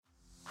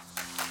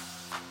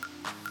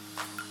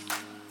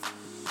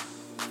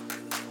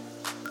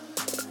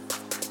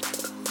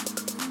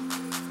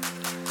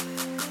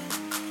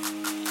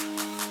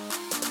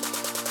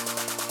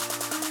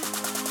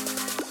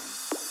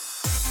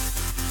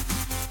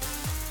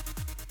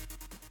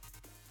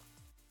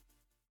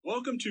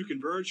Welcome to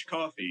Converge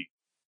Coffee.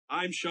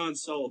 I'm Sean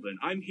Sullivan.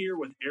 I'm here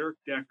with Eric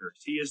Deckers.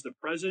 He is the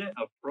president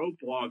of Pro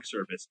Blog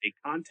Service, a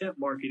content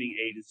marketing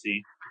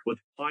agency with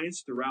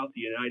clients throughout the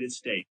United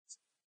States.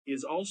 He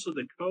is also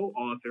the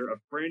co-author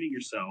of Branding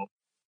Yourself,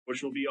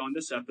 which will be on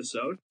this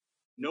episode,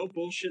 No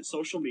Bullshit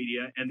Social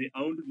Media, and The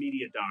Owned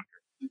Media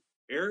Doctor.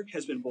 Eric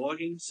has been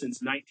blogging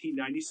since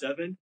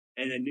 1997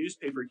 and a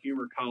newspaper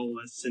humor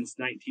columnist since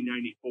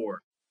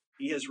 1994.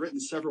 He has written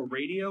several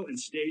radio and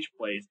stage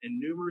plays and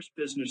numerous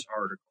business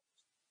articles.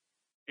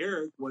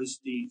 Eric was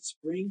the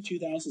spring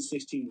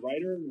 2016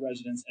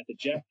 writer-in-residence at the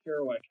Jeff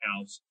Kerouac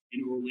House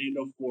in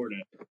Orlando,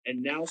 Florida,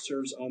 and now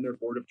serves on their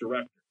board of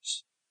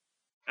directors.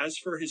 As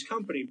for his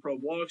company, Pro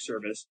Blog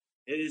Service,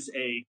 it is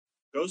a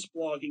ghost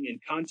blogging and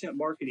content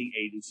marketing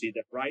agency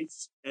that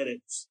writes,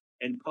 edits,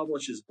 and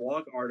publishes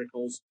blog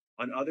articles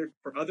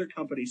for other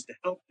companies to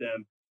help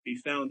them be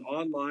found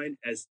online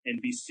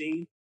and be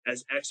seen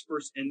as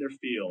experts in their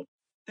field.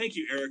 Thank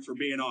you, Eric, for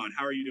being on.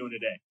 How are you doing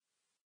today?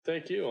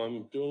 Thank you.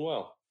 I'm doing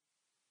well.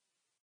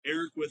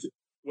 Eric with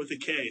a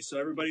K. So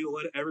everybody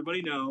let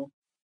everybody know,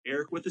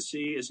 Eric with a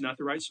C is not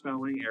the right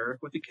spelling.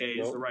 Eric with a K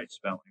is the right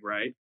spelling,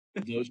 right?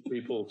 Those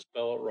people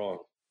spell it wrong.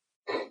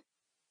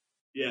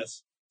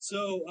 Yes.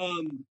 So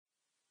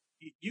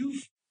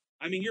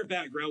your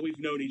background, we've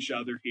known each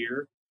other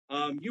here.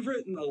 You've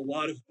written a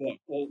lot of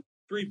books. Well,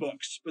 3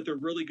 books, but they're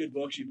really good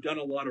books. You've done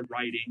a lot of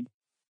writing.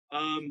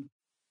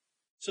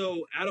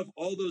 So out of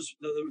all those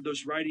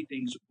writing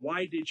things,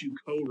 why did you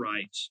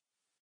co-write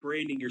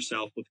Branding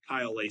Yourself with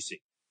Kyle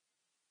Lacey?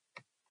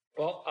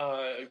 Well,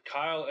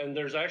 Kyle, and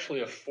there's actually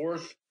a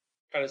 4th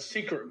kind of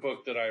secret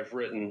book that I've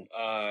written.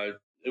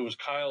 It was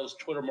Kyle's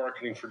Twitter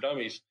Marketing for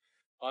Dummies.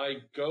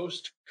 I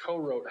ghost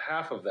co-wrote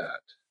half of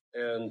that.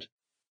 And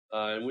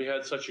we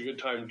had such a good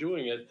time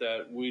doing it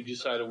that we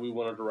decided we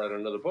wanted to write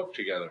another book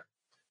together.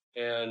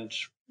 And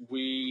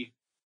we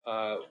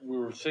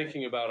were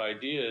thinking about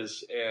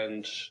ideas,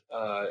 and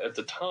at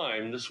the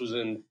time, this was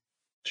in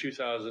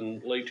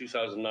late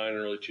 2009,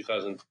 early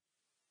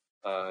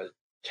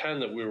 2010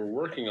 that we were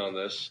working on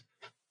this.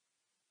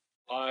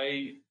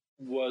 I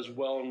was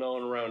well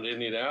known around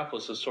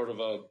Indianapolis as sort of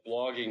a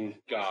blogging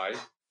guy.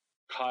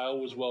 Kyle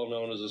was well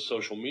known as a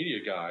social media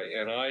guy,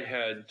 and I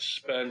had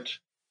spent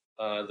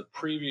the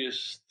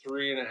previous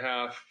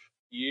 3.5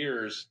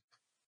 years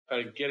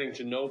kind of getting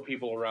to know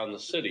people around the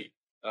city.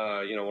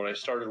 When I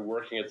started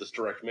working at this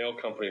direct mail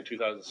company in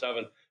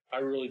 2007, I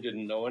really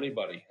didn't know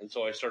anybody. And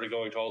so I started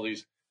going to all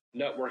these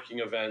networking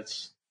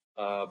events,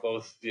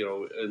 both,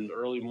 in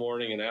early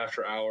morning and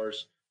after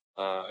hours.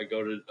 I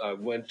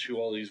went to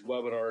all these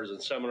webinars and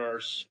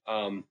seminars,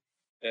 and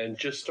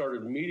just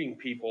started meeting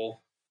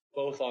people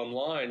both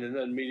online and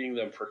then meeting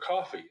them for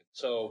coffee.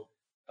 So,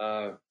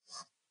 over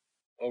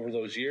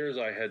those years,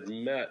 I had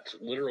met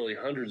literally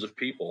hundreds of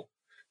people,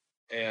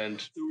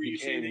 and so were you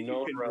saying that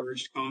you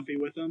converged coffee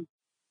with them?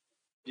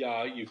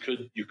 Yeah, you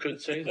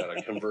could say that. I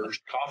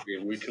converged coffee,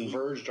 and we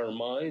converged our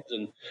minds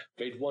and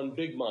made one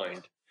big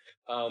mind.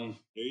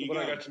 But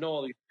I got to know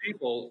all these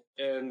people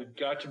and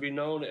got to be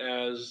known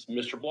as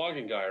Mr.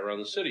 Blogging Guy around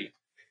the city.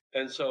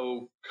 And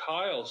so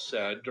Kyle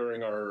said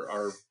during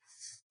our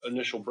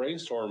initial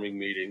brainstorming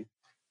meeting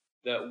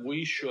that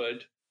we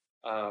should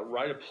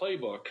write a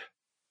playbook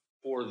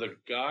for the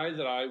guy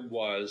that I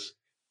was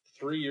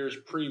 3 years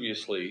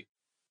previously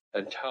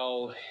and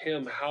tell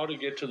him how to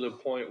get to the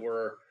point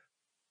where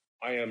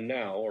I am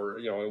now, or,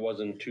 it was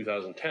in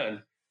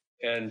 2010,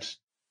 and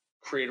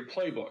create a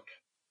playbook.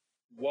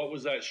 What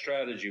was that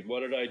strategy?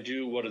 What did I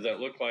do? What did that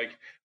look like?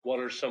 What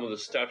are some of the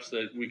steps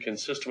that we can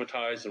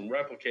systematize and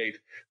replicate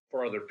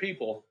for other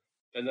people?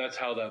 And that's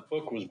how that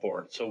book was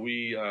born. So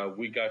we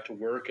got to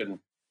work and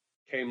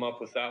came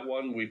up with that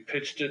one. We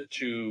pitched it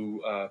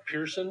to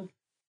Pearson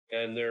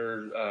and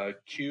their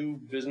Q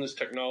Business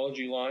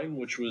Technology line,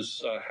 which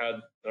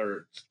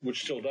which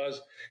still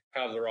does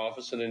have their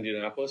office in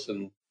Indianapolis,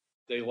 and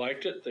they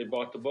liked it. They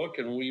bought the book,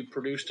 and we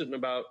produced it in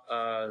about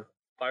 5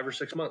 or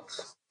 6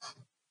 months.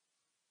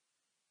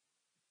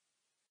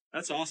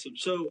 That's awesome.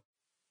 So,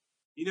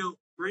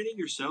 Branding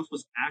Yourself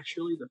was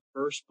actually the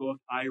first book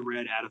I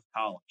read out of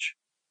college.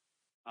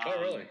 Oh,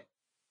 really?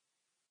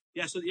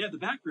 Yeah. So, the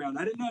background,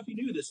 I didn't know if you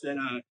knew this, that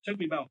it took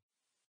me about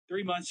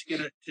 3 months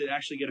to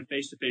actually get a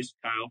face-to-face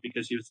with Kyle,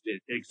 because he was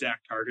the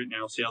exact target,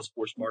 now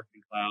Salesforce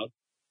Marketing Cloud.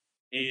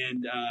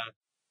 And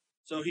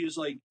so he was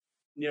like,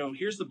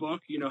 here's the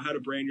book, how to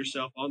brand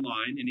yourself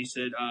online. And he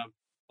said,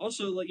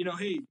 also,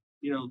 hey,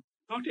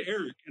 talk to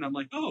Eric. And I'm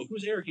like, oh,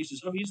 who's Eric? He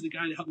says, oh, he's the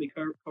guy that helped me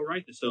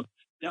co-write this. So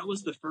that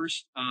was the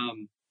first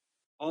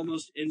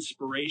almost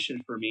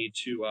inspiration for me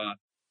to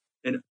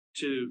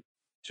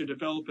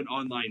develop an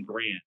online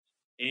brand.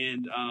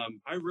 And I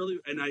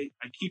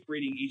keep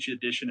reading each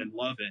edition and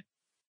love it.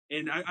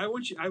 And I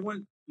want to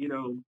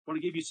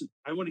give you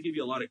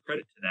a lot of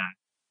credit to that.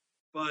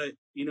 But,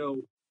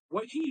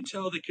 what can you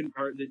tell the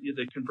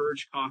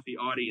Converge Coffee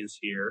audience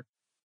here?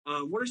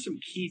 What are some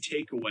key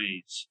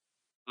takeaways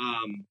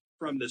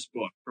from this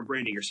book, from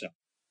Branding Yourself?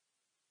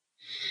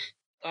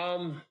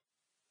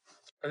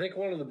 I think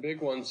one of the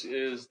big ones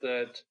is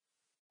that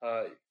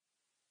uh,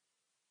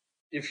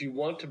 if you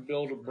want to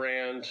build a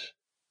brand,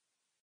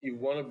 you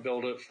want to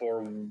build it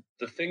for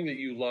the thing that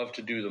you love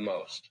to do the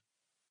most.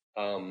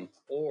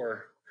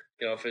 Or,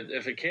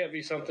 if it can't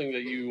be something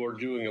that you are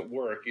doing at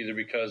work, either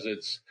because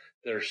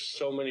there's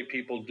so many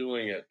people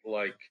doing it,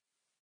 like,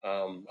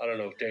 I don't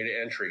know, data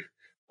entry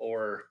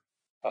or,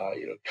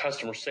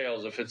 customer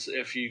sales.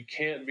 If you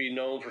can't be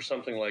known for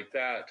something like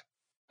that,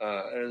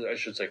 I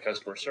should say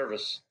customer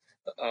service.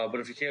 But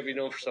if you can't be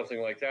known for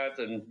something like that,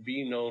 then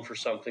be known for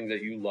something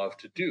that you love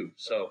to do.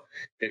 So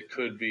it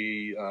could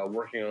be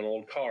working on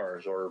old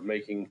cars, or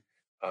making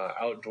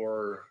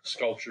outdoor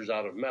sculptures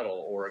out of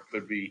metal, or it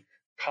could be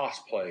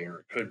cosplay, or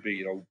it could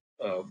be,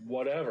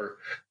 whatever.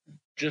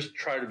 Just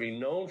try to be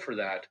known for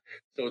that.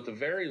 So at the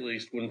very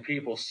least, when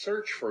people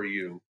search for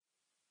you,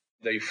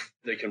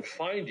 they can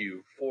find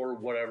you for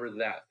whatever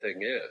that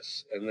thing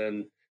is. And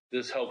then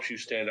this helps you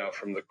stand out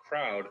from the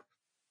crowd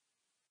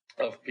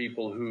of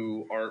people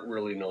who aren't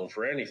really known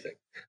for anything.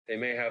 They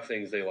may have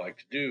things they like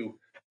to do,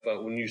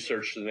 but when you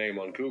search the name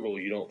on Google,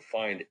 you don't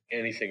find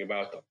anything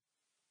about them.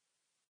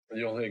 And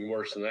the only thing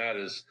worse than that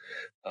is,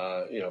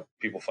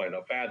 people find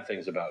out bad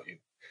things about you.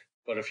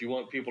 But if you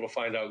want people to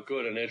find out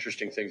good and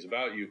interesting things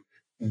about you,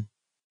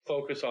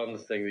 focus on the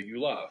thing that you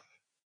love.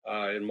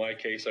 In my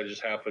case, I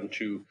just happen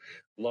to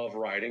love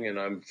writing, and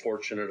I'm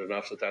fortunate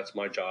enough that that's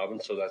my job,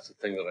 and so that's the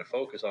thing that I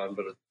focus on.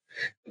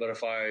 But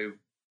if I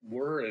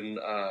were in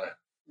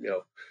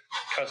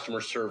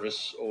customer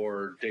service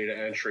or data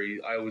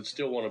entry, I would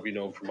still want to be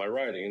known for my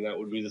writing, and that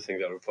would be the thing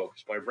that I would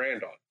focus my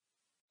brand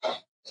on.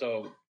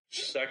 So,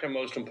 second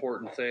most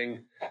important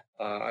thing,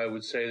 I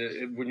would say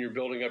that when you're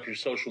building up your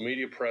social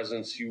media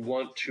presence, you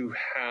want to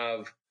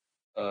have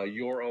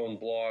your own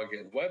blog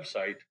and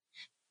website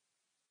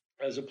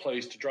as a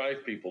place to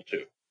drive people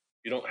to.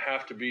 You don't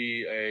have to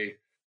be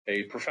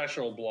a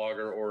professional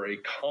blogger or a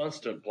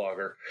constant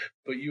blogger,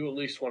 but you at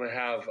least want to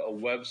have a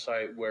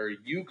website where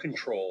you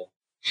control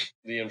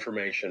the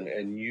information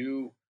and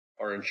you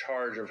are in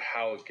charge of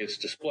how it gets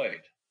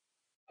displayed.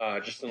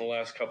 Just in the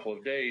last couple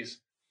of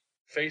days,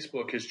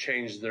 Facebook has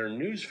changed their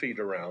news feed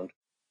around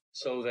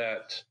so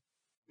that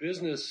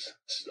business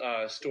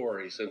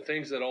stories and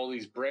things that all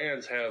these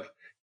brands have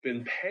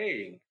been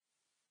paying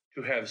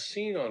to have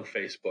seen on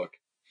Facebook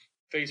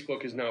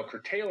is now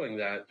curtailing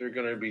that. They're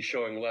going to be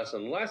showing less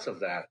and less of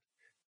that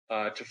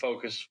to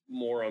focus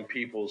more on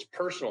people's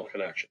personal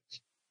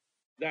connections.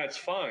 That's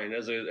fine.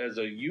 As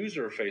a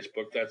user of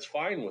Facebook, that's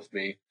fine with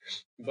me.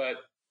 But,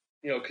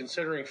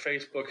 considering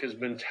Facebook has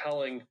been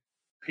telling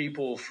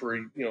people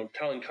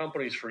telling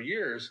companies for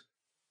years,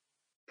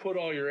 put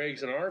all your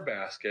eggs in our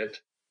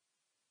basket,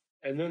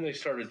 and then they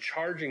started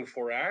charging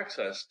for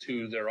access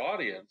to their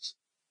audience.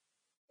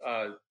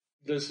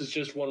 This is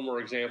just one more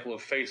example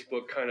of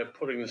Facebook kind of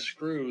putting the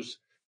screws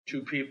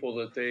to people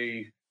that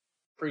they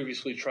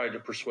previously tried to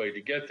persuade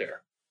to get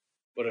there.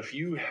 But if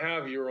you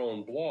have your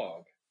own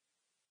blog,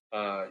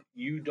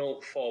 you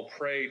don't fall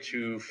prey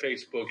to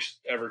Facebook's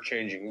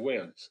ever-changing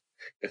whims.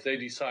 If they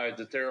decide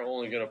that they're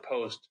only going to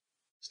post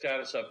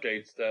status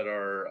updates that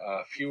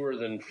are fewer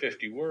than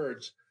 50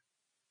 words,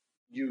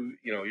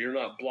 you're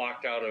not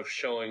blocked out of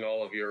showing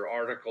all of your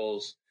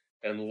articles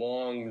and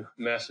long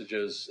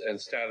messages and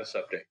status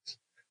updates.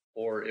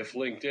 Or if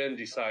LinkedIn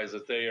decides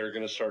that they are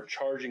going to start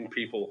charging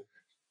people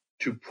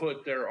to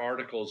put their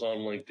articles on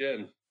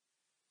LinkedIn,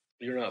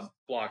 you're not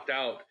blocked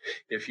out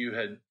if you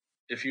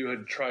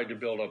had tried to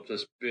build up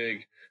this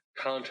big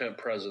content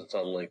presence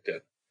on LinkedIn.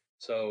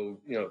 So,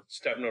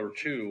 step number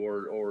 2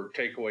 or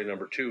takeaway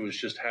number 2 is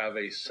just have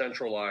a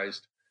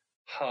centralized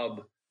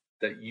hub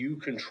that you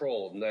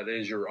control and that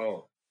is your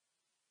own.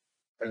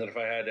 And then if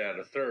I had to add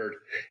a third,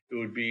 it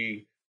would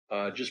be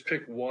just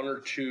pick 1 or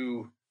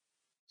 2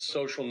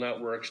 social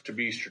networks to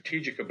be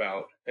strategic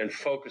about and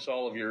focus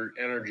all of your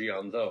energy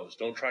on those.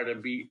 Don't try to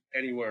be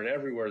anywhere and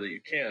everywhere that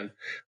you can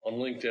on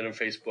LinkedIn and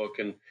Facebook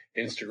and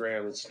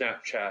Instagram and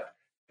Snapchat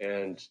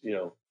and,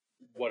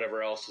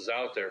 whatever else is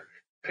out there.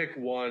 Pick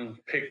 1,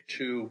 pick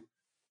 2,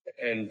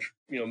 and,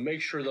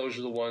 make sure those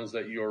are the ones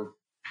that your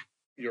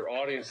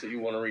audience that you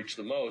want to reach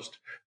the most,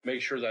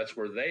 make sure that's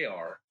where they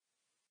are,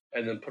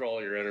 and then put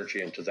all your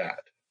energy into that.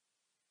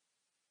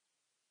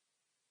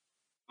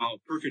 Oh,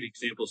 perfect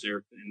examples,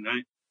 Eric.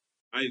 And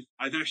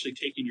I've actually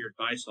taken your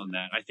advice on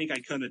that. I think I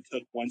kind of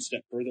took one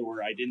step further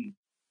where I didn't,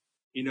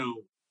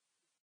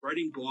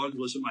 writing blogs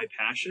wasn't my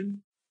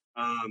passion.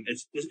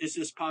 It's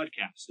this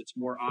podcast. It's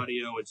more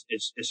audio.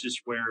 It's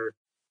just where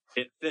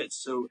it fits.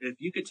 So if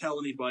you could tell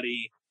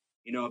anybody,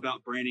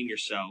 about branding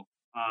yourself,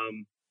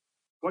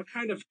 what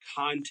kind of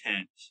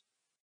content,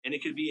 and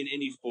it could be in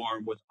any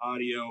form with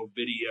audio,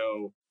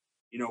 video,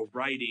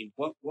 writing,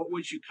 what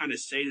would you kind of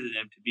say to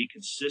them to be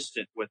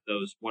consistent with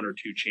those 1 or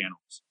 2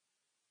 channels?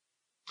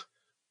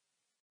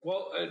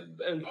 Well,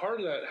 and part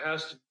of that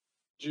has to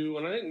do,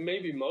 and I think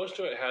maybe most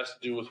of it has to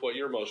do with what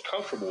you're most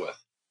comfortable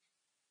with.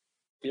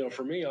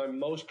 For me, I'm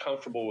most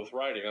comfortable with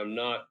writing. I'm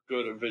not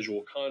good at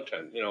visual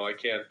content. I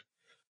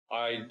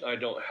I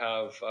don't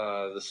have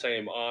the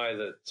same eye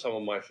that some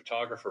of my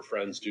photographer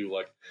friends do,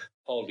 like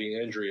Paul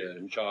DeAndrea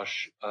and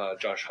Josh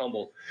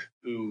Humble,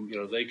 who,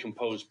 they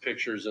compose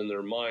pictures in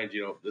their mind.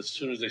 As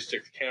soon as they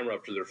stick the camera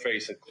up to their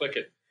face and click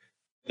it,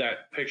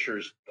 that picture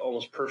is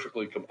almost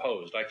perfectly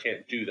composed. I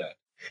can't do that,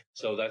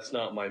 so that's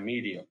not my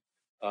medium.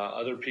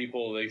 Other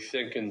people, they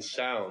think in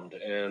sound,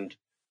 and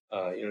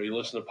you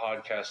listen to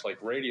podcasts like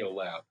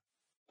Radiolab.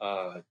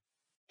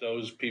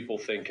 Those people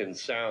think in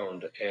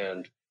sound,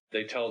 and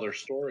they tell their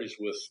stories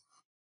with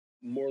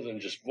more than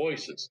just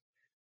voices.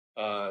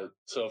 So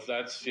if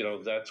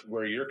that's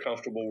where you're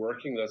comfortable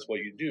working, that's what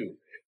you do.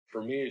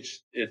 For me,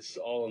 it's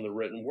all in the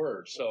written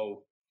word.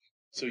 So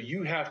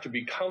you have to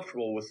be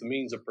comfortable with the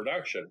means of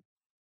production,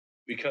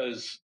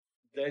 because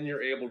then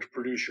you're able to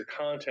produce your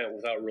content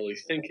without really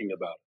thinking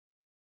about it.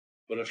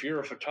 But if you're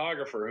a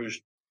photographer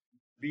who's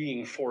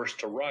being forced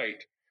to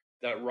write,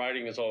 that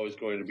writing is always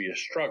going to be a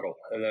struggle,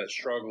 and that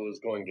struggle is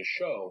going to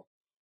show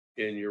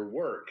in your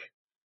work.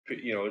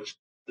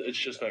 It's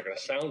just not going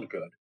to sound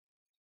good.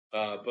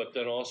 But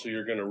then also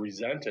you're going to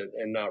resent it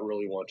and not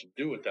really want to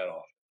do it that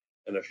often.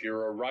 And if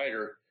you're a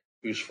writer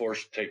who's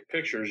forced to take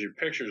pictures, your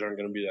pictures aren't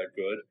going to be that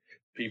good.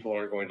 People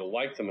aren't going to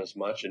like them as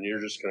much, and you're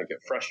just going to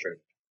get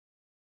frustrated.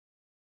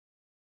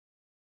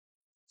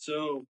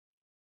 So,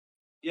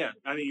 yeah,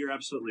 I mean, you're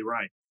absolutely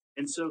right.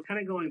 And so, kind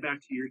of going back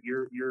to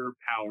your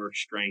power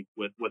strength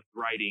with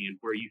writing and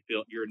where you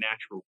feel your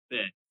natural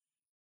fit,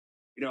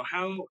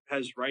 how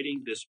has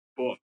writing this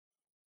book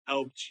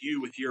helped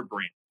you with your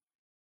brand?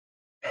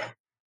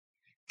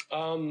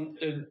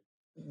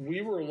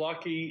 We were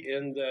lucky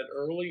in that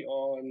early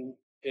on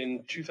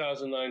in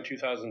 2009,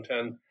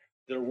 2010,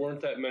 there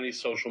weren't that many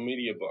social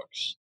media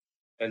books.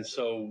 And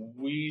so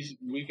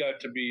we got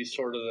to be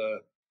sort of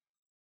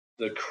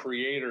the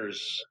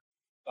creators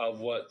of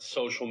what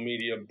social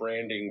media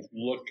branding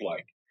looked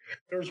like.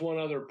 There's one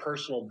other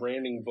personal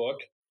branding book,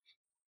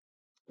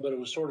 but it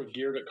was sort of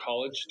geared at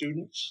college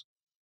students.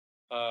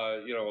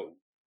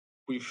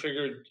 We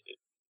figured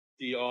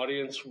the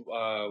audience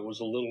was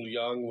a little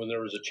young when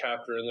there was a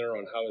chapter in there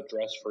on how to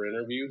dress for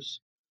interviews,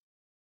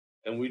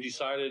 and we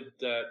decided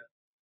that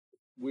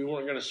we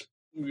weren't going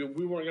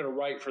to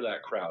write for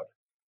that crowd,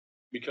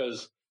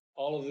 because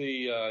all of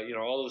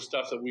the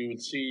stuff that we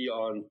would see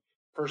on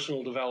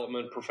personal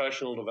development,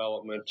 professional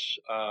development,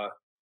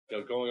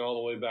 going all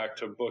the way back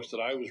to books that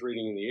I was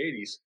reading in the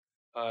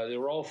 80s, they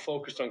were all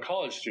focused on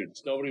college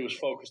students. Nobody was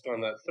focused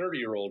on that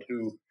 30-year-old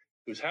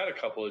who's had a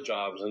couple of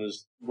jobs and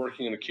is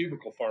working in a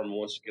cubicle farm and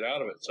wants to get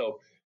out of it. So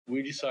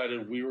we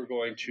decided we were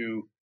going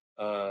to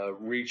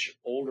reach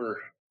older,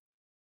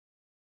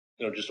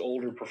 just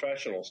older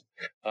professionals,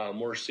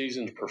 more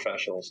seasoned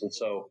professionals. And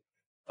so,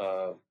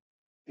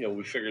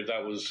 we figured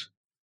that was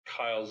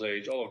Kyle's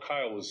age. Although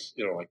Kyle was,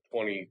 like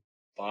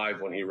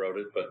 25 when he wrote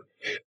it, but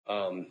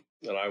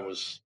and I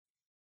was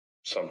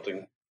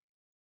something.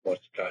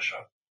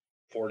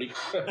 40.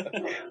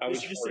 I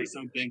was just 40. Say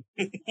something.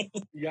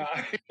 Yeah,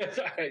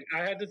 I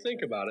had to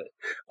think about it.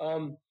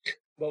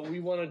 But we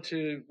wanted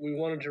to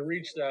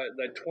reach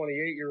that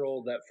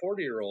 28-year-old, that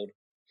 40-year-old,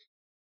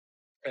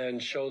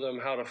 and show them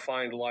how to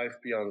find life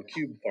beyond the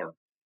cube farm.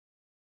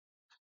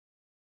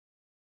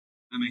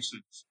 That makes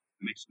sense.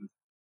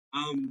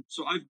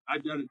 So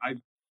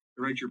I've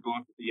read your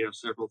book,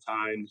 several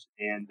times,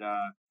 and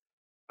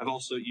I've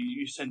also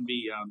you send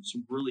me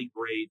some really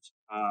great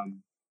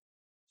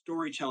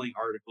storytelling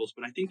articles.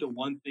 But I think the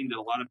one thing that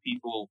a lot of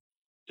people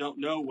don't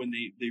know when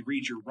they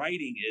read your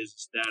writing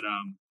is that,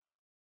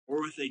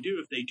 or if they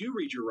do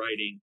read your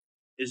writing,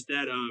 is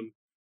that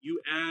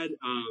you add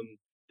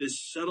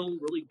this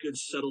really good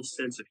subtle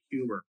sense of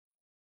humor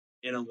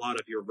in a lot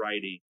of your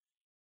writing.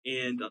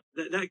 And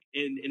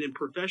and in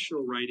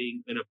professional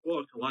writing in a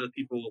book, a lot of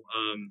people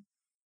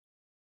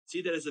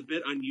see that as a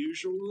bit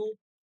unusual,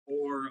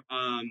 or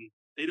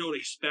they don't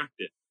expect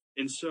it.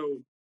 And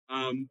so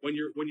when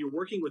you're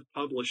working with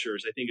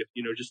publishers, I think if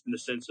just in the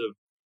sense of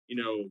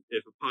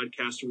if a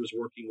podcaster was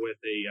working with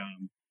a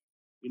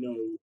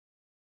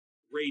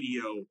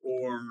radio,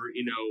 or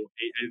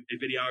a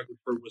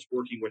videographer was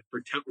working with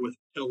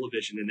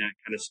television and that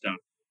kind of stuff,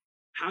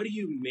 how do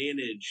you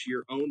manage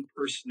your own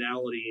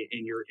personality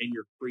and your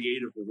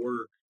creative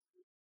work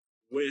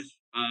with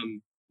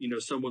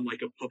someone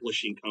like a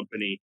publishing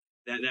company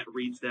that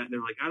reads that and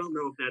they're like, I don't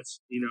know if that's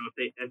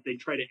if they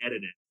try to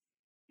edit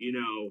it,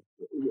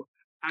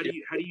 how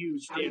do you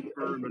stand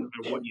firm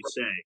on what you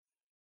say?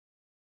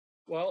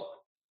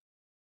 Well,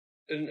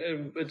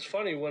 and it's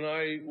funny, when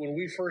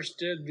we first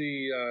did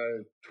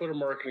the Twitter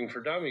Marketing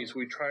for Dummies,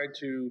 we tried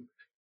to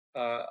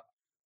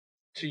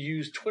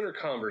use Twitter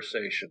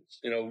conversations.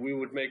 We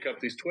would make up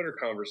these Twitter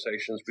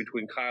conversations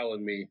between Kyle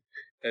and me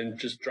and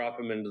just drop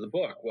them into the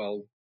book.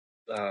 Well,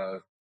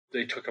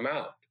 they took them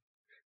out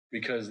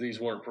because these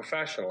weren't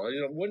professional.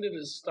 When did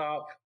it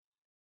stop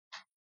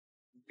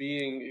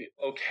being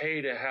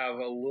okay to have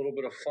a little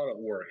bit of fun at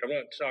work? I'm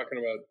not talking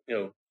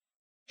about,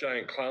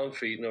 giant clown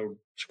feet, no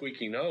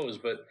squeaky nose,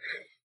 but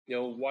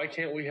why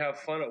can't we have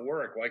fun at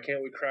work? Why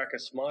can't we crack a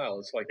smile?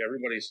 It's like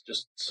everybody's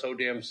just so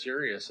damn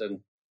serious, and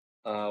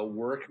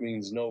work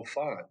means no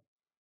fun.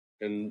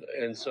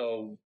 And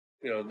so,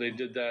 they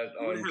did that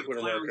You on would have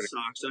Twitter clown marketing.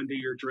 socks under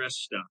your dress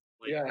stuff.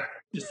 Yeah.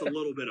 Just a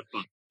little bit of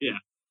fun. Yeah.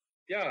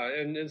 Yeah.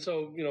 And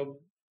so,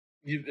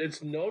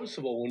 it's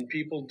noticeable when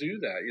people do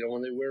that,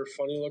 when they wear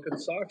funny looking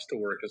socks to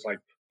work. It's like,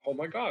 oh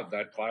my God,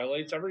 that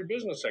violates every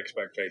business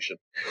expectation.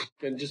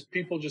 And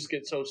people just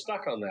get so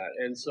stuck on that.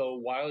 And so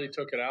Wiley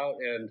took it out,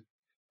 and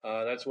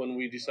that's when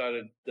we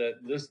decided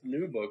that this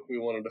new book, we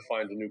wanted to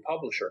find a new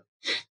publisher.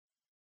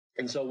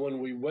 And so when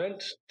we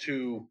went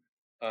to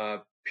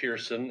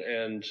Pearson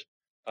and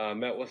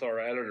met with our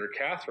editor,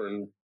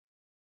 Catherine,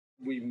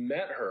 we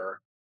met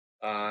her,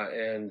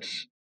 and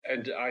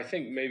I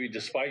think maybe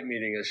despite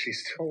meeting us, she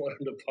still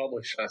wanted to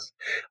publish us.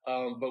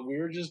 But we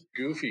were just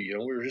goofy,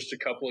 we were just a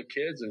couple of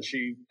kids, and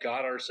she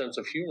got our sense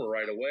of humor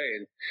right away.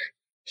 And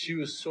she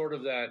was sort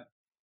of that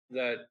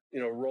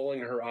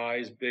rolling her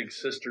eyes, big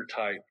sister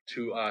type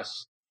to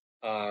us.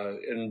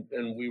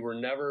 And we were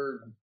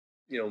never,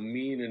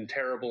 mean and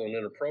terrible and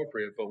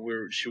inappropriate, but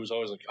she was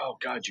always like, oh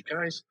God, you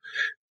guys,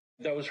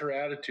 that was her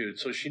attitude.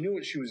 So she knew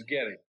what she was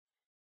getting.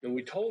 And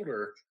we told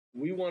her,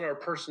 we want our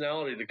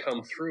personality to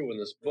come through in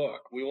this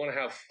book. We want to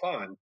have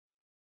fun,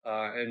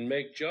 and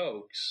make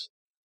jokes.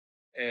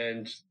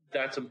 And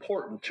that's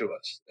important to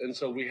us. And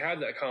so we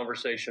had that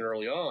conversation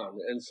early on.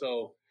 And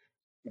so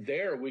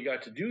there we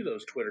got to do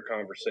those Twitter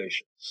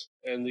conversations.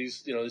 And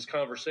these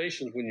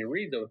conversations, when you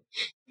read them,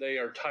 they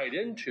are tied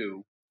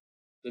into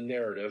the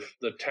narrative,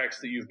 the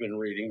text that you've been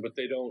reading, but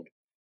they don't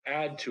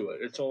add to it.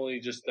 It's only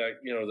just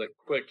that, that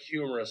quick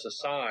humorous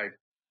aside,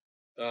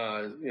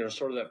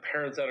 sort of that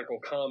parenthetical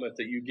comment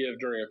that you give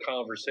during a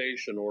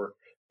conversation, or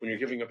when you're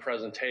giving a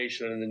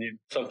presentation and then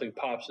something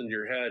pops into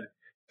your head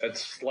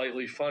that's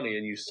slightly funny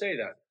and you say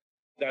that.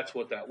 That's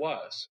what that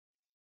was.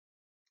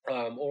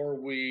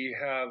 Or we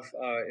have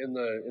in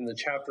the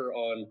chapter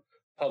on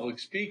public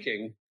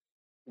speaking,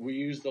 we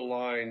use the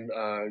line,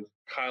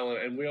 Kyle,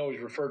 and we always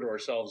refer to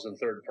ourselves in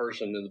third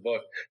person in the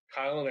book.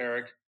 Kyle and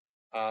Eric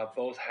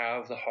both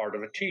have the heart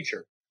of a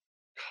teacher.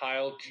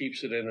 Kyle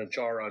keeps it in a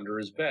jar under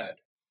his bed.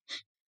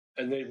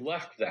 And they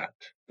left that.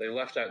 They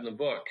left that in the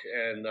book.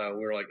 And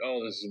we were like,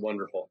 oh, this is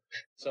wonderful.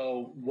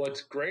 So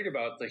what's great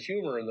about the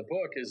humor in the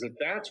book is that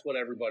that's what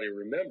everybody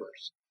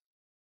remembers.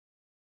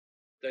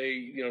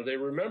 They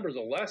remember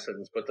the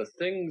lessons, but the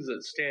things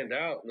that stand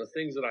out and the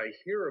things that I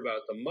hear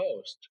about the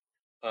most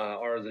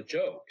are the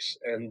jokes.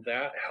 And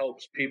that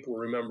helps people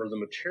remember the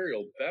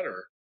material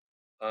better.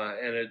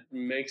 And it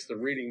makes the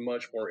reading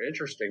much more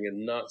interesting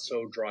and not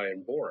so dry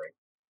and boring.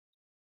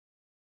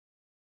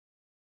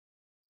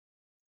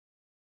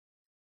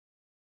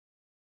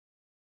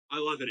 I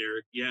love it,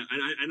 Eric. Yeah,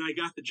 and I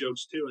got the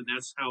jokes too, and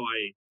that's how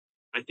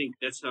I think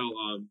that's how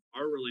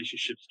our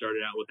relationship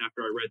started out with.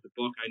 After I read the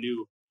book, I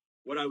knew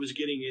what I was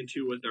getting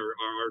into with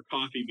our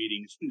coffee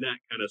meetings and that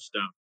kind of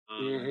stuff.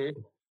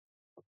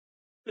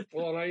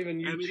 Well, and I even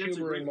use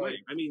humor in my.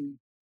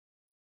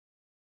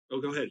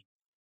 Oh, go ahead.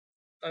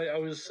 I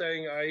was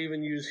saying I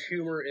even use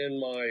humor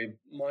in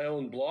my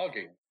own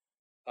blogging.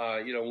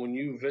 When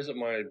you visit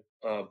my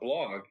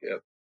blog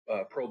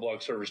at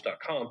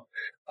problogservice.com,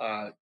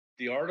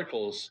 the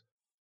articles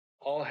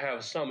all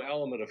have some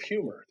element of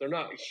humor. They're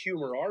not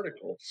humor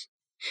articles,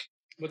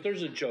 but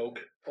there's a joke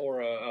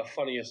or a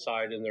funny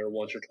aside in there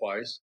once or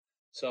twice.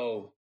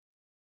 So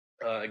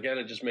again,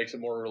 it just makes it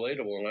more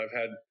relatable.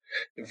 And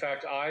in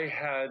fact, I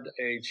had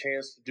a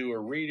chance to do a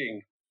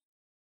reading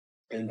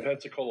in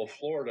Pensacola,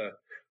 Florida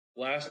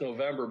last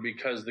November,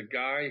 because the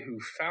guy who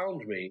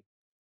found me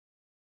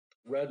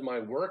read my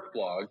work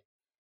blog,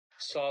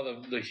 saw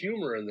the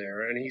humor in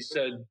there, and he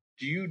said,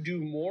 do you do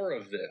more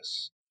of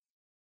this?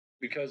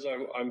 Because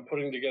I'm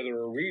putting together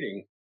a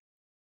reading.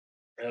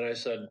 And I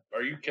said,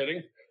 are you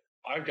kidding?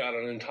 I've got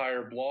an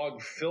entire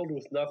blog filled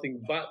with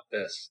nothing but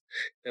this.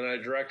 And I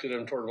directed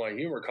him toward my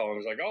humor column. He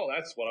was like, oh,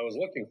 that's what I was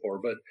looking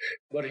for.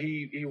 But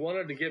he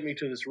wanted to get me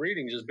to this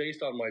reading just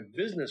based on my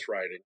business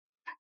writing,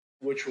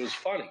 which was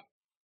funny.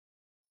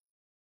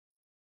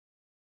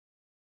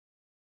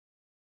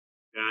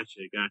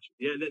 Gotcha.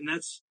 Yeah, and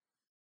that's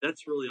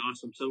really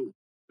awesome. So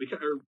we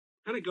are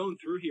kind of going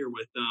through here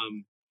with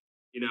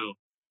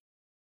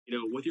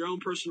with your own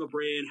personal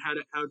brand, how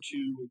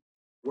to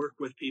work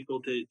with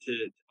people to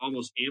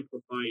almost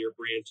amplify your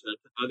brand to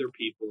other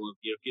people, of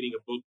getting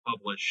a book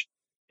published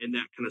and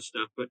that kind of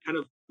stuff. But kind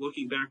of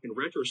looking back in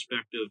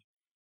retrospective,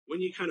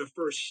 when you kind of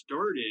first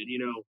started,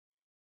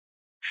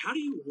 how do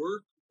you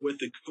work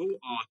with a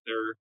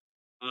co-author?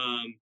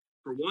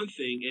 For one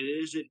thing,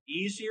 and is it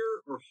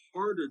easier or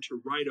harder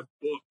to write a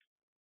book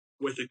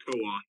with a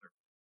co-author?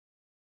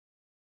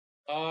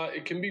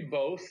 It can be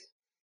both.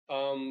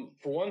 For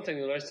one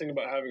thing, the nice thing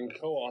about having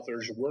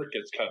co-authors, work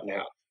gets cut in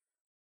half.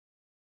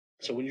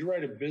 So when you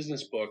write a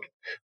business book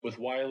with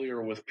Wiley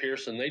or with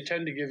Pearson, they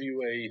tend to give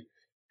you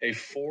a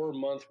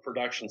 4-month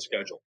production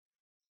schedule.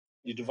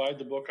 You divide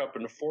the book up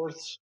into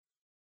fourths,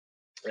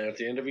 and at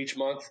the end of each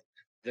month,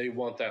 they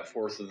want that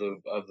fourth of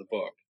the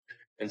book.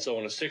 And so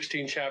in a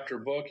 16-chapter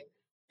book,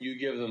 you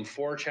give them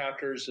 4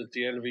 chapters at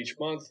the end of each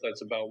month.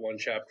 That's about 1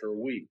 chapter a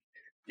week.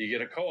 You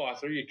get a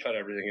co-author, you cut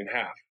everything in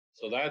half.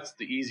 So that's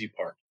the easy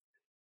part.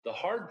 The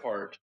hard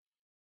part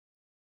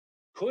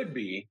could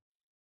be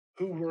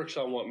who works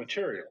on what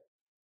material.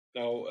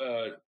 Now,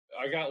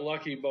 I got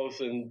lucky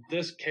both in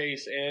this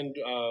case and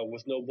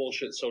with No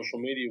Bullshit Social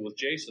Media with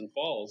Jason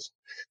Falls.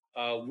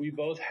 We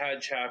both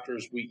had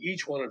chapters we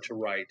each wanted to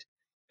write,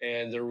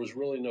 and there was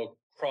really no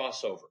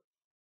crossover.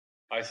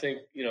 I think,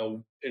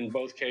 in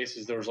both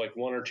cases, there was like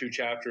one or two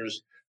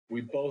chapters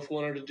we both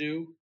wanted to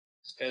do.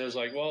 And it was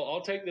like, well,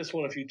 I'll take this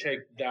one if you take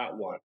that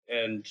one.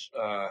 And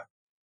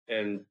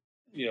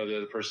the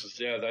other person says,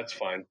 yeah, that's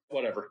fine,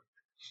 whatever.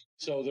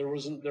 So there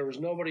was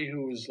nobody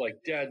who was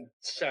like dead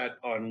set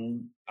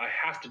on, I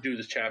have to do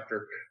this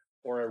chapter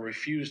or I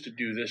refuse to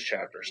do this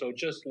chapter. So it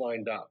just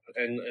lined up.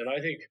 And I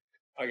think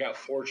I got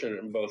fortunate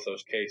in both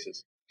those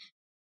cases.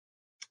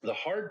 The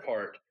hard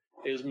part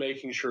is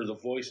making sure the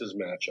voices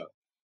match up.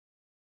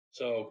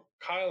 So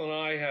Kyle and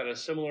I had a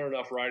similar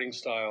enough writing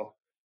style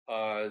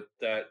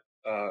that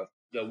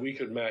we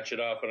could match it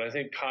up. And I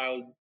think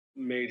Kyle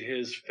made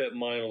his fit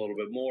mine a little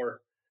bit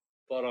more.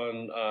 But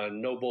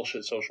on No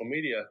Bullshit Social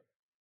Media,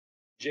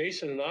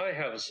 Jason and I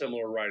have a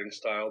similar writing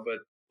style,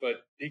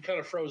 but he kind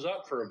of froze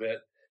up for a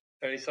bit,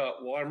 and he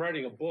thought, well, I'm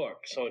writing a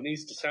book, so it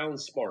needs to sound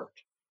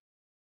smart.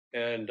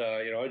 And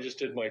I just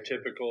did my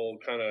typical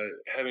kind of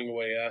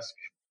Hemingway-esque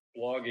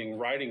blogging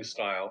writing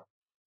style,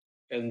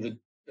 and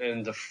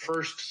the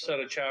first set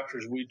of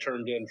chapters we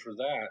turned in for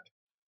that,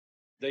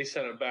 they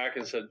sent it back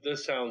and said,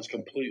 this sounds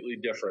completely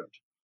different.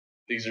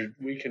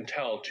 We can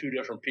tell two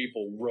different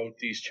people wrote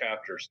these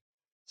chapters,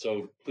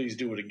 so please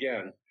do it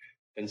again.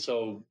 And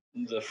so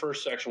the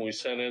first section we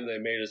sent in, they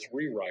made us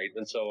rewrite.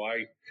 And so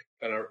I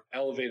kind of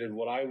elevated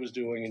what I was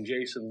doing, and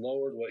Jason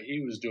lowered what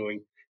he was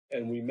doing,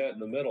 and we met in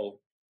the middle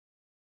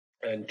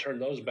and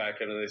turned those back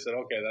in, and they said,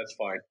 okay, that's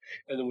fine.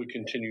 And then we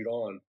continued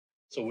on.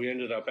 So we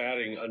ended up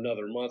adding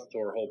another month to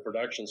our whole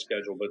production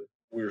schedule, but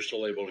we were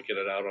still able to get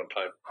it out on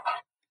time.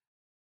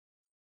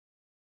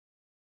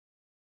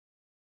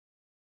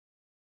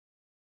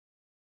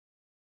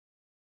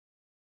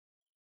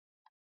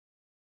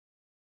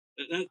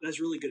 That's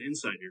really good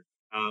insight here.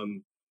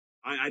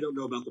 I don't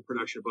know about the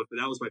production book, but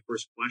that was my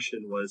first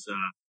question was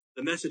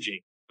the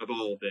messaging of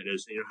all of it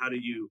is, how do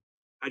you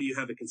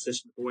have a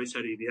consistent voice?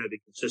 How do you have a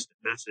consistent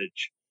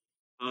message?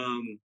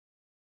 Well,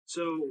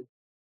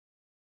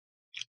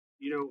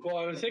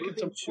 I think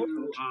it's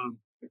important.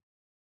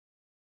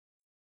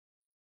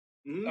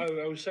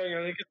 I was saying,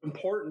 I think it's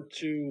important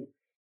to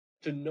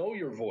know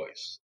your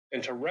voice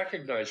and to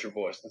recognize your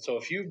voice. And so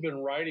if you've been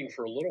writing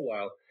for a little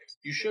while,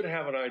 you should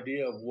have an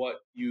idea of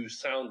what you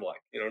sound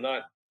like,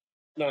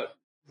 not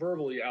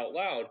verbally out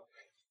loud,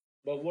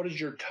 but what is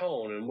your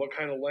tone and what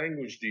kind of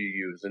language do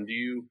you use? And do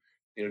you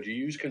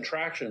use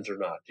contractions or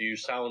not? Do you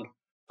sound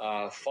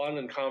fun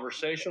and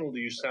conversational? Do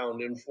you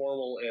sound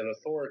informal and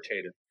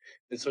authoritative?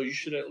 And so you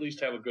should at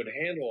least have a good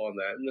handle on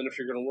that. And then if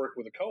you're going to work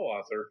with a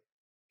co-author,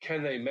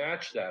 can they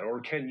match that or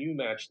can you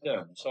match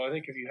them? So I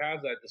think if you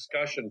have that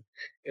discussion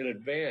in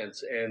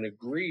advance and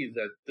agree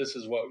that this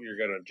is what you're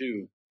going to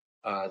do,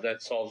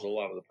 that solves a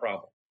lot of the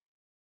problem.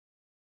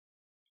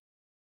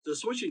 So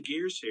switching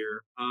gears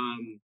here,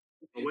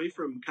 away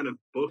from kind of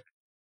book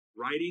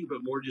writing,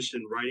 but more just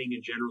in writing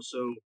in general.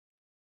 So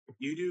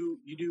you do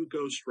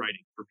ghost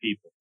writing for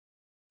people,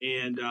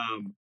 and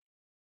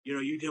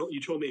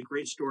you told me a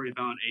great story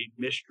about a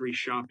mystery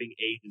shopping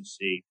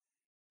agency,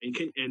 and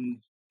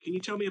can you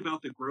tell me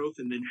about the growth,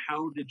 and then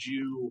how did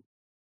you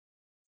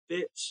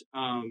fit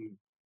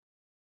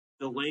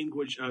the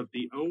language of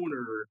the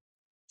owner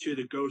to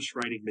the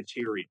ghostwriting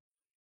material?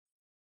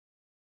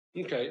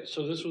 Okay,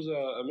 so this was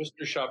a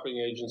mystery shopping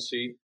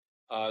agency.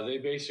 They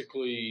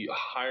basically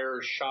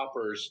hire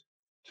shoppers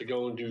to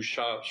go and do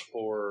shops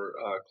for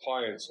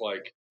clients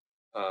like,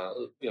 a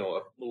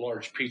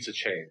large pizza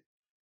chain.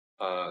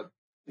 The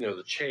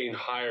chain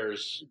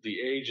hires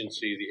the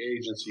agency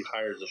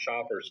hires the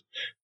shoppers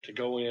to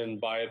go in,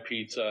 buy a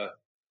pizza,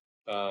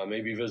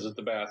 maybe visit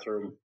the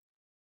bathroom,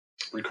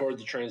 record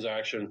the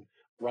transaction,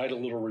 write a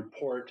little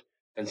report,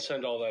 and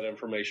send all that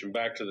information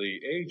back to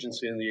the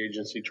agency, and the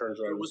agency turns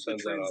around and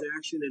sends that out. Was the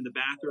transaction in the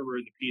bathroom or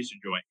in the pizza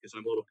joint? Because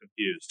I'm a little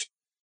confused.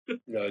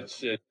 No,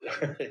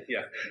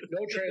 yeah.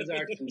 No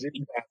transactions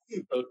in that.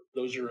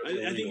 Those are.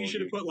 I think you should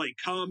have put like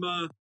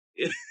comma.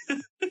 Yeah,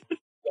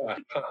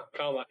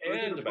 comma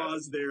and a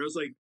pause there. I was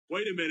like,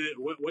 wait a minute,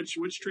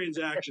 which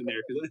transaction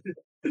there?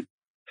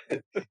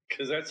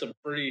 Because that's a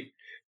pretty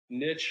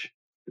niche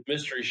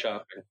mystery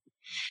shopping.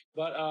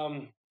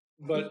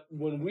 But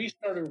when we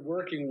started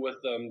working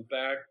with them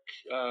back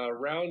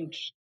around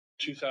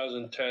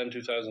 2010,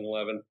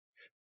 2011,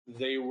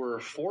 they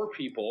were 4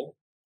 people,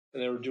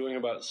 and they were doing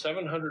about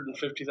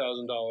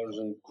 $750,000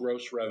 in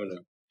gross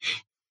revenue.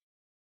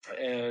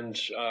 And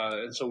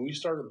so we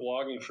started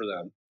blogging for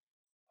them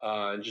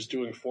and just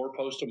doing 4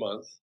 posts a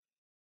month.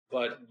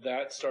 But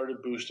that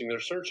started boosting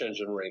their search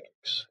engine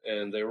rankings,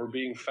 and they were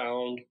being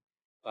found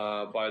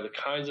by the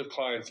kinds of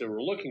clients they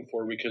were looking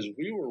for, because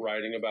we were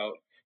writing about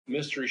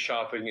mystery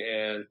shopping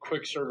and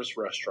quick service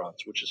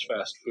restaurants, which is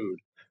fast food.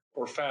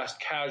 or fast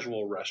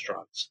casual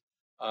restaurants,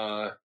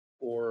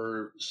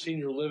 or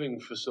senior living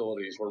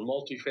facilities, or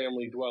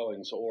multifamily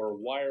dwellings, or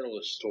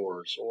wireless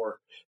stores,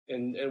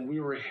 and we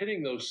were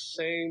hitting those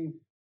same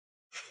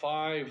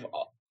 5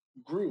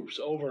 groups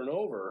over and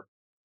over,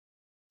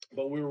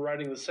 but we were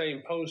writing the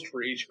same post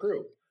for each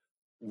group.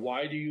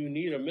 Why do you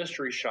need a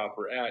mystery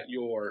shopper at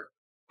your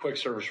quick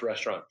service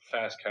restaurant,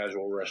 fast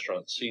casual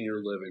restaurant,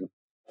 senior living,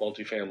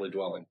 multifamily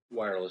dwelling,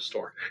 wireless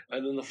store?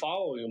 And then the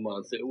following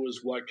month, it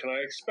was, what can I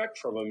expect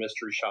from a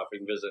mystery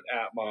shopping visit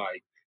at my,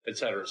 et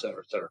cetera, et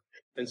cetera, et cetera.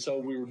 And so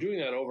we were doing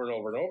that over and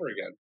over and over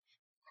again.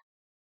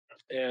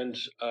 And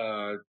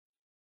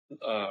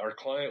our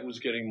client was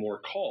getting more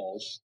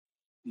calls,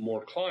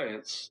 more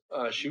clients.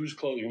 She was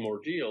closing more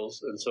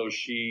deals. And so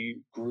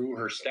she grew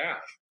her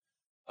staff.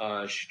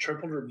 She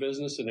tripled her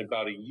business in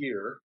about a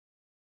year.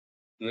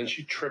 And then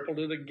she tripled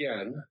it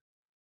again.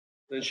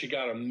 Then she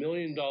got $1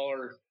 million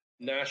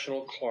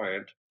national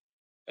client.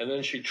 And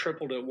then she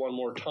tripled it one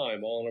more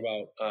time, all in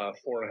about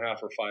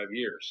 4.5 or 5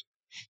 years.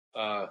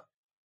 I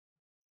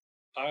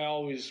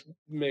always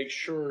make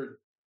sure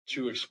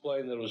to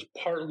explain that it was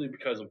partly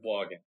because of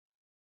blogging.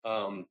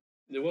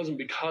 It wasn't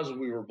because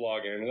we were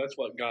blogging. I mean, that's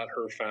what got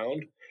her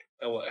found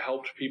and what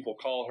helped people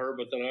call her.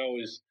 But then I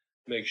always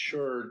make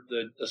sure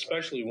that,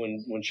 especially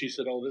when she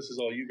said, "Oh, this is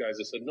all you guys,"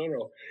 I said,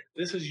 "No,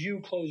 this is you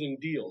closing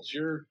deals.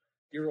 You're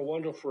a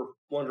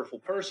wonderful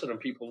person, and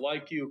people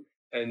like you,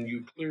 and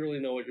you clearly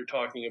know what you're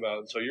talking about.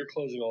 And so you're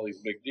closing all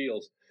these big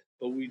deals."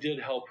 But we did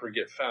help her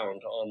get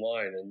found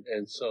online,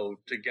 and so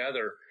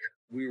together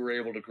we were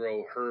able to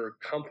grow her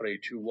company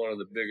to one of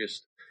the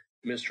biggest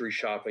mystery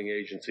shopping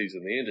agencies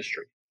in the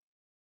industry.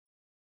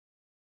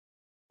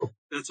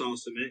 That's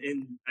awesome,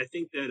 and I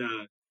think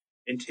that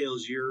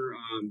entails your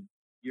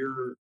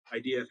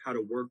idea of how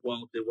to work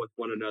well with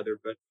one another,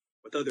 but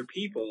with other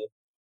people,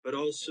 but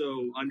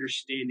also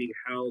understanding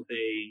how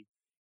they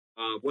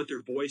what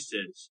their voice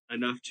is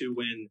enough to,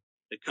 when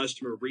the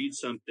customer reads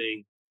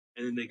something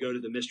and then they go to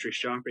the mystery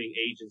shopping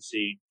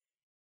agency,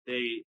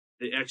 the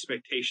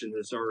expectation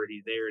is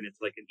already there, and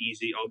it's like an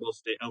easy,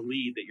 almost a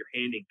lead that you're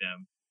handing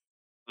them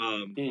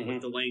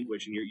with the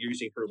language, and you're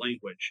using her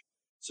language.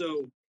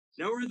 So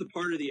now we're at the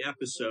part of the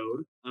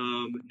episode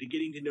to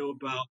getting to know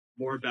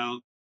more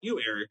about you,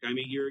 Eric. I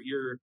mean,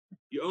 you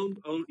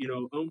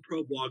own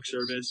Pro Blog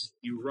Service.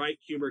 You write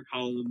humor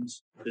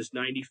columns. This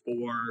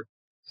 94.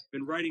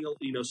 Been writing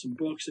some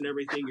books and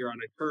everything. You're on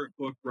a current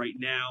book right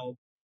now.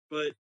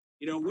 But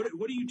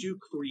what do you do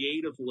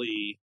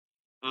creatively?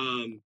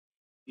 And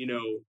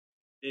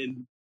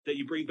that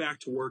you bring back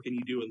to work and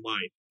you do in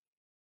life.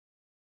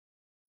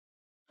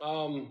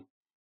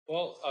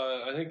 Well,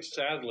 I think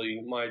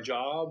sadly, my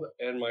job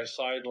and my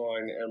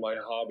sideline and my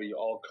hobby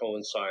all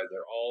coincide.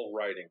 They're all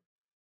writing.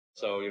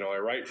 So, I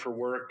write for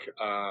work.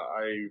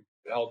 I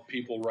help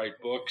people write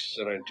books,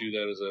 and I do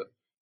that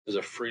as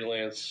a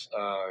freelance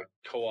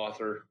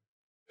co-author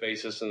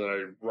basis. And then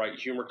I write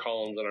humor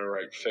columns and I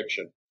write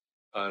fiction,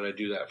 and I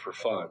do that for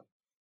fun.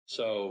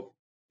 So,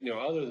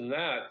 other than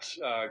that,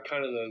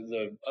 kind of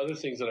the other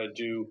things that I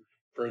do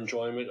for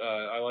enjoyment,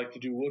 I like to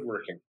do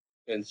woodworking,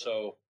 and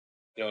so.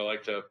 I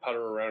like to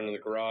putter around in the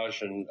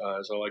garage and,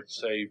 as I like to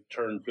say,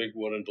 turn big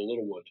wood into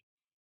little wood.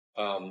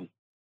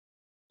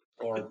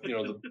 Or,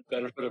 the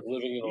benefit of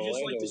living in Orlando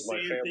is my family. You just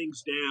like to sand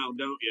things down,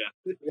 don't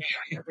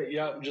you?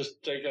 Yeah,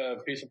 just take a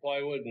piece of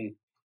plywood and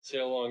see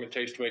how long it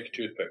takes to make a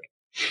toothpick.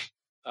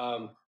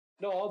 No,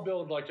 I'll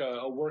build like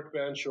a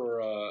workbench or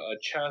a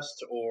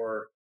chest,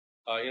 or,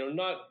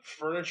 not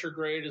furniture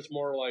grade. It's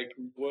more like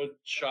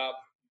workshop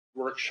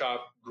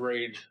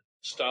grade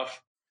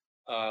stuff.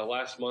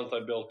 Last month I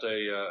built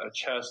a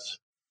chest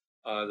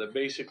that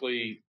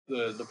basically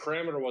the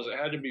parameter was it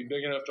had to be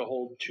big enough to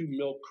hold 2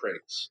 milk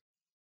crates.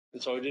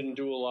 And so I didn't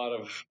do a lot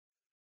of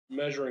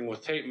measuring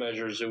with tape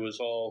measures. It was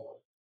all,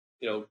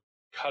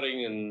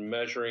 cutting and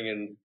measuring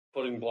and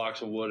putting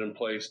blocks of wood in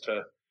place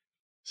to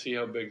see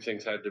how big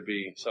things had to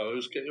be. So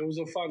it was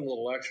a fun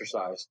little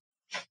exercise.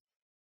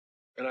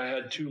 And I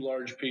had 2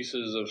 large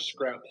pieces of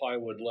scrap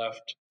plywood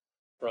left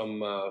from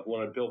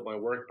when I built my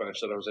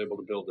workbench that I was able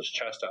to build this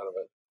chest out of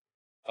it.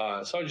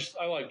 So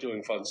I like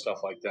doing fun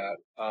stuff like that.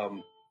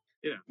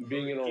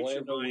 Being in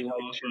Orlando, we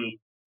like to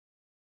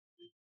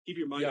keep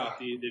your mind off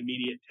the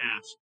immediate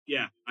task.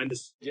 Yeah, I'm the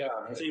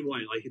same way.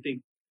 Like, I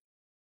think.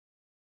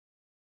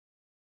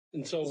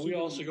 And so we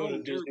also go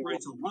to Disney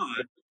World. A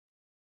lot.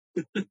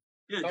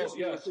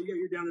 So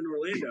you're down in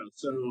Orlando,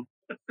 so.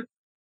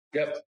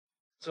 Yep.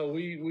 So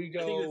we go.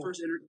 I think the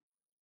first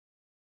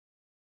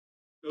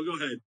go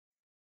ahead.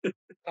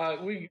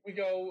 We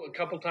go a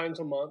couple times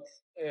a month,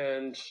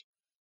 and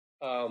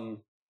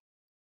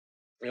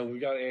we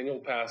got annual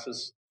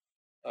passes,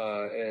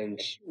 and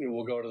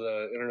we'll go to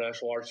the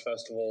International Arts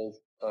Festival,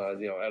 at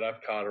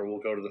Epcot, or we'll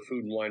go to the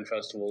Food and Wine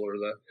Festival or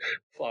the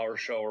Flower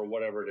Show or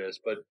whatever it is.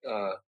 But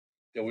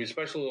we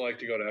especially like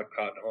to go to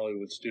Epcot and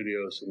Hollywood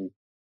Studios, and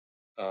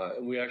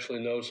we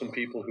actually know some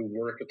people who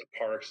work at the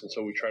parks, and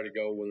so we try to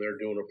go when they're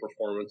doing a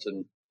performance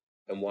and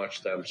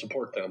watch them,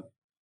 support them,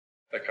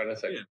 that kind of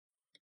thing. Yeah.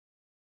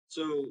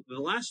 So the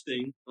last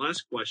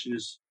question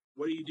is,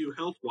 what do you do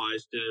health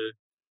wise to,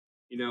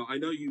 I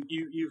know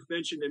you've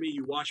mentioned to me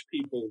you watch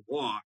people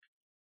walk,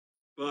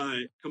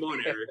 but come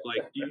on, Eric,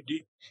 like, do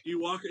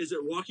you walk? Is it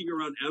walking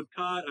around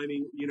Epcot? I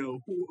mean,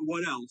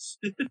 what else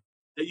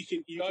that you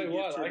can give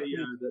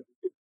to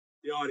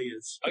the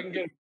audience? I can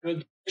get a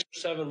good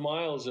 7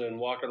 miles in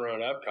walking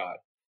around Epcot.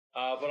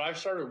 But I've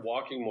started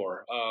walking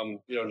more,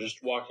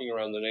 just walking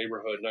around the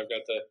neighborhood, and I've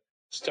got the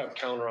step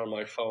counter on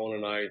my phone,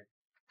 and I,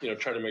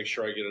 try to make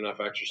sure I get enough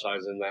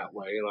exercise in that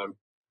way. And I'm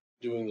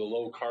doing the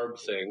low carb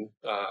thing.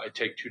 I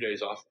take 2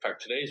 days off. In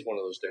fact, today's one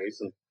of those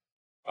days, and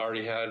I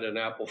already had an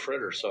apple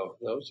fritter, so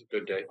that was a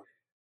good day.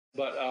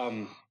 But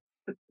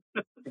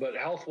but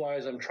health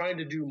wise, I'm trying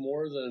to do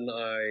more than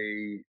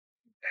I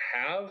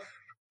have.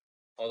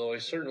 Although I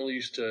certainly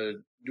used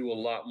to do a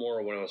lot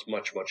more when I was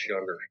much, much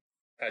younger,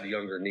 had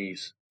younger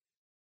knees.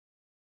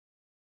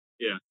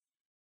 Yeah,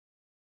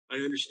 I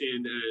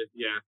understand.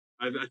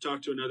 I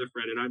talked to another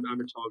friend, and I'm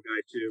a tall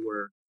guy too,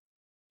 where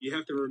you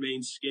have to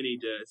remain skinny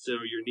so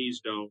your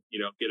knees don't,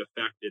 get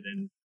affected.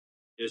 And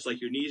it's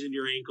like your knees and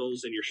your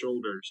ankles and your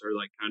shoulders are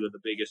like kind of the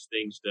biggest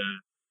things to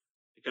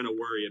kind of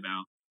worry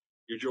about.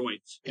 Your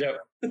joints. Yep.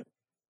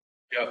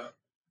 Yep.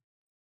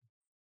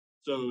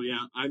 So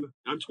yeah,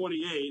 I'm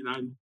 28, and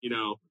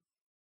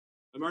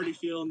I'm already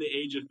feeling the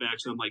age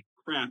effects. I'm like,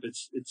 crap,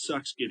 it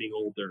sucks getting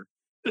older,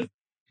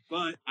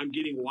 but I'm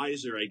getting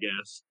wiser, I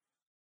guess.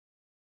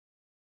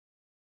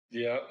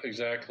 Yeah,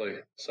 exactly.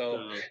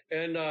 So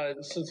and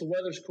since the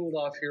weather's cooled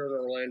off here in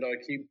Orlando, I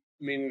keep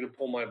meaning to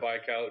pull my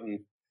bike out and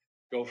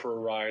go for a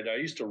ride. I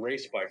used to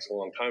race bikes a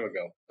long time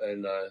ago,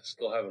 and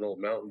still have an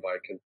old mountain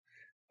bike.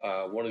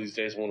 And one of these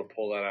days, I want to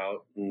pull that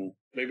out, and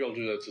maybe I'll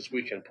do that this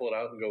weekend. Pull it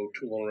out and go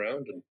tooling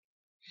around and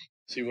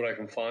see what I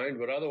can find.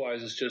 But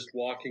otherwise, it's just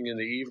walking in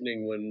the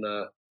evening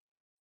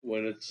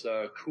when it's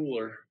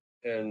cooler.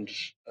 And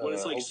when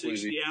it's like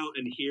 60 out,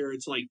 and here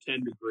it's like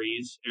 10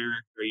 degrees.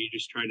 Eric, are you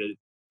just trying to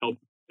help?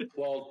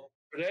 Well,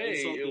 today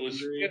it was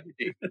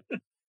 50.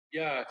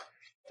 Yeah.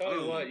 Tell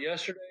you what,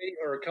 yesterday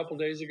or a couple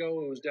days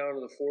ago, it was down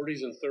in the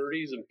 40s and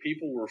 30s, and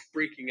people were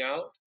freaking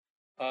out.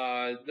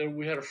 Then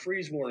we had a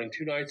freeze warning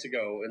 2 nights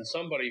ago, and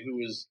somebody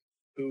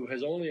who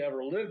has only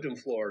ever lived in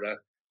Florida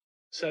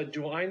said,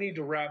 "Do I need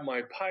to wrap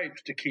my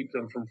pipes to keep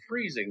them from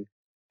freezing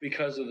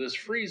because of this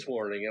freeze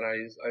warning?" And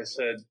I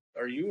said,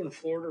 "Are you in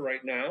Florida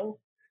right now?"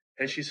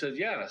 And she said,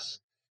 "Yes."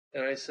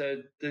 And I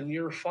said, "Then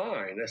you're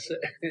fine." I said,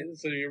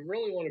 "So you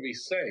really want to be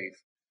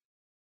safe?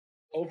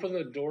 Open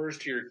the doors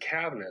to your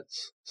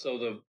cabinets so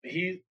the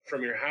heat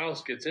from your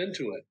house gets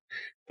into it."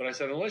 But I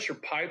said, unless your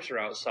pipes are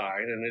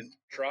outside and it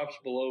drops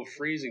below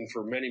freezing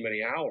for many,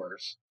 many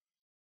hours,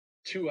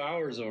 2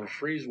 hours of a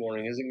freeze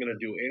warning isn't going to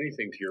do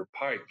anything to your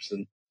pipes.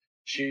 And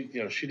she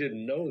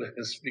didn't know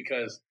this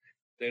because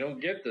they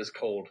don't get this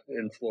cold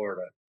in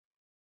Florida.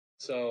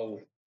 So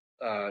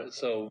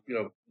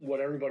what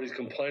everybody's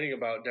complaining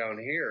about down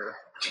here,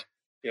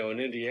 in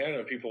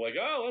Indiana, people are like,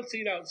 "Oh, let's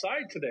eat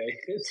outside today.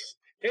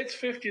 It's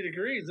 50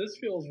 degrees. This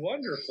feels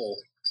wonderful."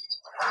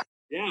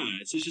 Yeah,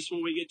 it's just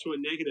when we get to a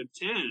negative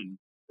 10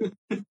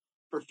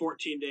 for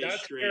 14 days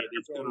That's straight,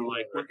 it's kind of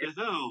like, what the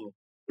hell?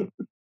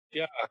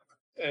 Yeah,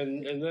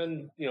 and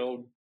then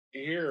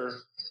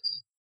here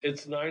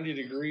it's 90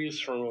 degrees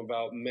from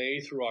about May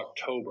through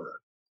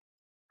October,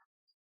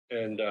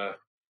 and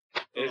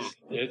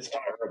it's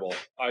terrible.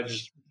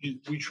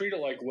 We treat it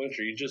like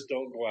winter. You just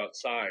don't go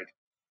outside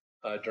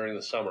during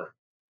the summer.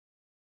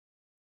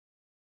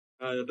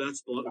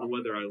 That's the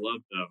weather I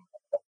love, though.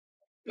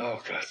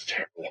 Oh God, it's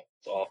terrible.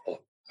 It's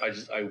awful.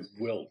 I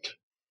wilt.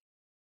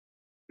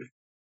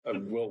 I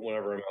wilt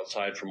whenever I'm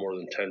outside for more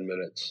than 10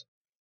 minutes.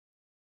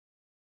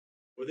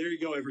 Well, there you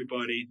go,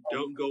 everybody.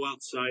 Don't go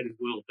outside and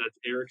wilt. That's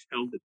Eric's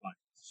health advice.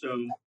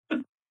 So,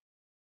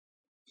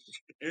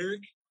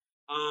 Eric,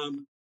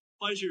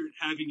 pleasure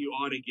having you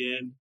on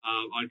again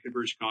on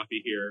Converge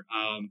Coffee here.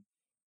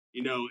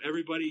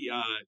 Everybody,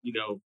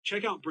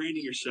 check out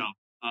Branding Yourself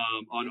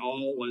on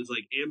all what is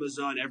like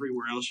Amazon,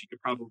 everywhere else you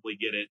could probably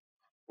get it,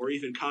 or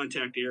even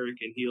contact Eric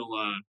and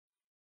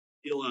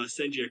he'll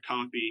send you a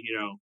copy,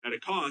 at a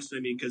cost.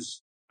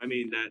 Because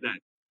that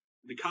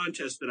the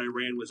contest that I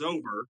ran was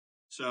over.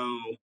 So,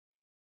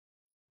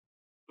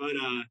 but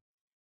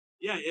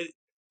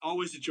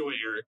always a joy,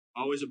 Eric.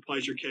 Always a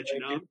pleasure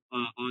catching up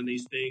on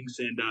these things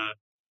and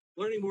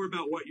learning more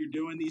about what you're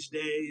doing these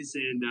days.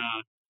 And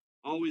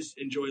always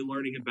enjoy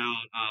learning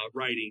about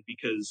writing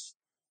because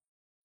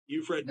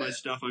you've read my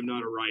stuff. I'm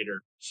not a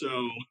writer,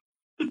 so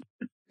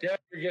yeah,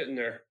 you're getting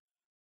there.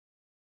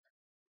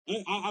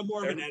 I'm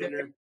more of an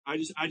editor. I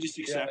just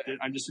accept it.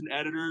 I'm just an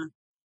editor.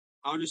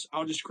 I'll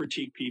just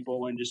critique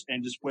people and just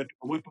whip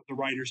the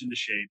writers into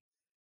shape.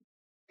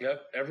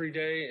 Yep. Every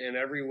day in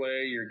every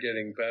way, you're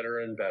getting better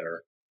and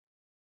better.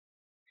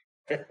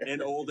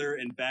 And older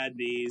and bad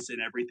knees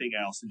and everything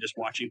else, and just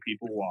watching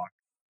people walk.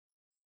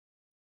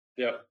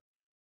 Yep.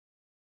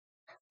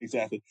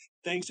 Exactly.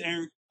 Thanks,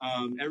 Eric.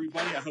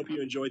 Everybody, I hope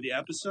you enjoyed the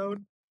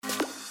episode.